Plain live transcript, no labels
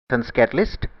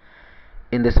catalyst.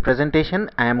 In this presentation,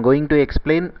 I am going to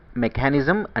explain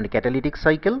mechanism and catalytic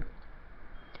cycle.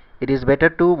 It is better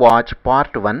to watch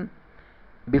part 1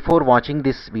 before watching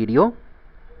this video.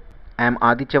 I am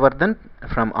AdiChemistry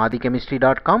from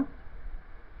AdiChemistry.com.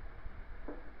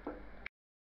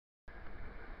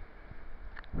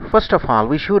 First of all,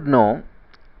 we should know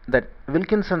that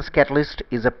Wilkinson's catalyst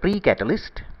is a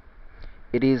pre-catalyst.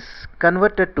 It is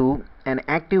converted to an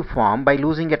active form by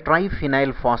losing a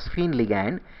triphenylphosphine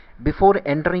ligand before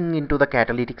entering into the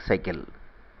catalytic cycle.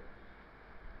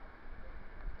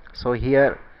 So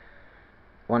here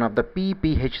one of the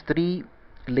PPH3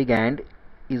 ligand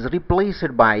is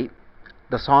replaced by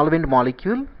the solvent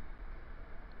molecule.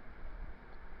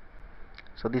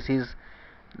 So this is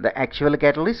the actual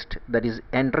catalyst that is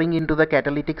entering into the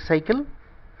catalytic cycle.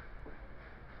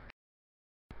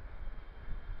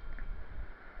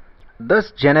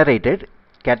 Thus generated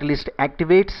catalyst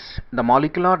activates the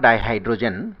molecular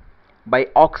dihydrogen by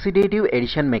oxidative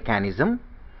addition mechanism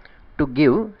to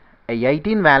give a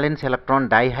 18 valence electron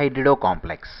dihydrido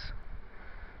complex.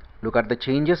 Look at the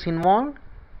changes involved.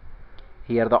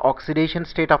 Here the oxidation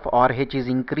state of RH is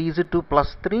increased to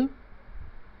 +3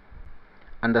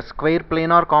 and the square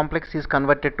planar complex is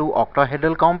converted to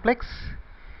octahedral complex.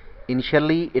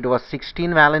 Initially it was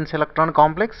 16 valence electron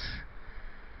complex,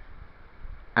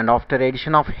 and after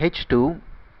addition of H2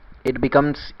 it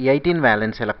becomes 18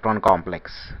 valence electron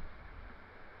complex.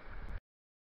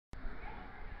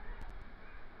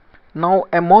 Now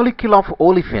a molecule of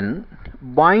olefin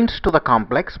binds to the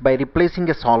complex by replacing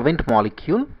a solvent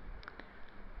molecule.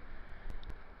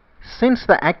 Since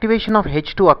the activation of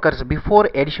H2 occurs before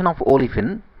addition of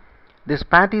olefin, this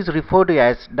path is referred to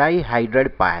as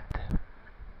dihydride path.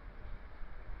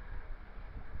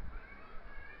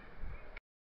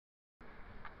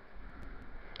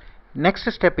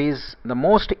 Next step is the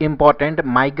most important,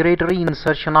 migratory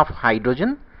insertion of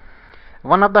hydrogen.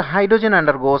 One of the hydrogen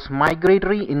undergoes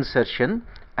migratory insertion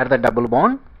at the double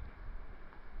bond.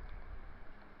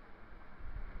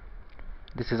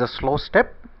 This is a slow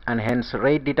step and hence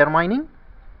rate determining.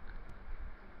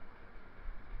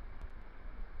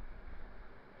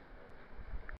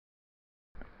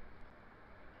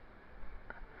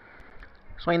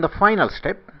 So in the final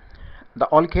step, the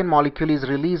alkane molecule is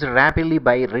released rapidly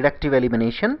by reductive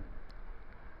elimination.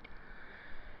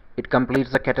 It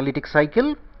completes the catalytic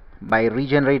cycle by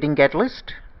regenerating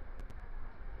catalyst.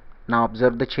 Now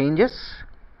observe the changes.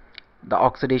 The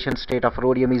oxidation state of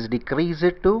rhodium is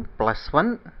decreased to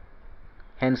 +1,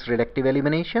 hence reductive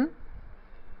elimination.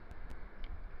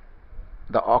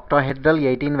 The octahedral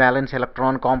 18 valence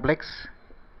electron complex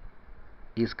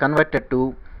is converted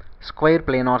to square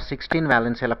planar 16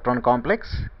 valence electron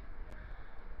complex.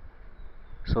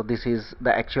 So this is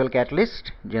the actual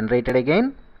catalyst generated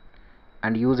again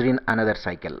and used in another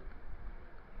cycle.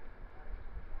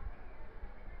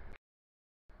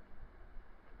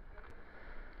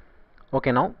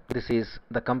 Okay, now this is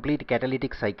the complete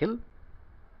catalytic cycle.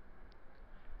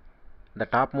 The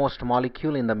topmost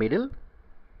molecule in the middle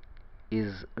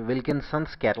is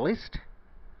Wilkinson's catalyst,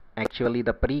 actually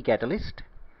the pre-catalyst.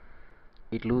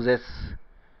 It loses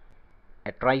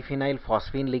a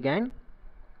triphenylphosphine ligand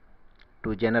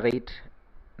to generate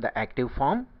the active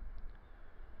form.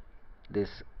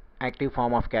 This active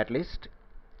form of catalyst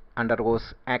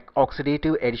undergoes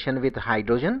oxidative addition with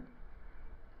hydrogen,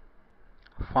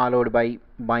 followed by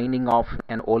binding of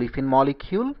an olefin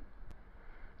molecule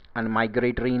and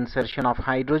migratory insertion of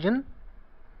hydrogen,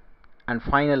 and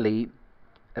finally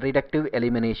reductive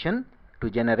elimination to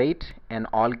generate an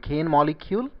alkane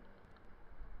molecule.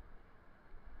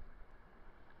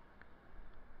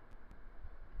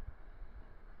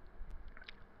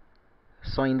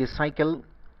 So in this cycle,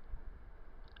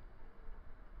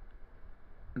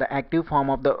 the active form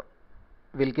of the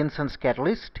Wilkinson's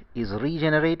catalyst is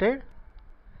regenerated.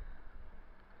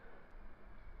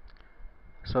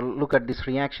 So look at this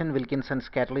reaction. Wilkinson's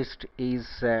catalyst is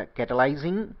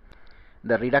catalyzing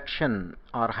the reduction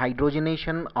or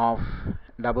hydrogenation of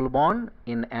double bond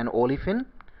in an olefin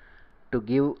to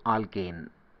give alkane.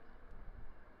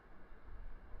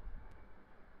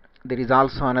 There is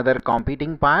also another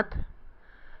competing path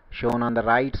shown on the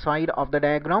right side of the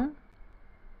diagram.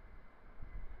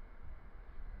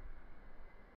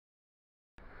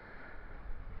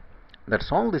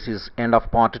 That's all. This is end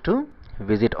of part 2.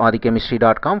 Visit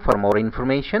AdiChemistry.com for more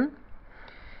information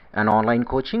and online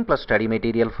coaching plus study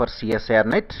material for CSIR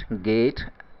NET, GATE,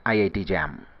 IIT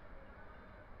JAM.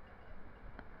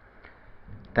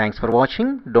 Thanks for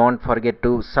watching. Don't forget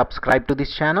to subscribe to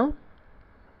this channel.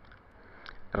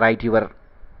 Write your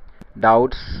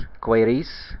doubts,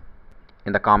 queries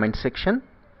in the comment section.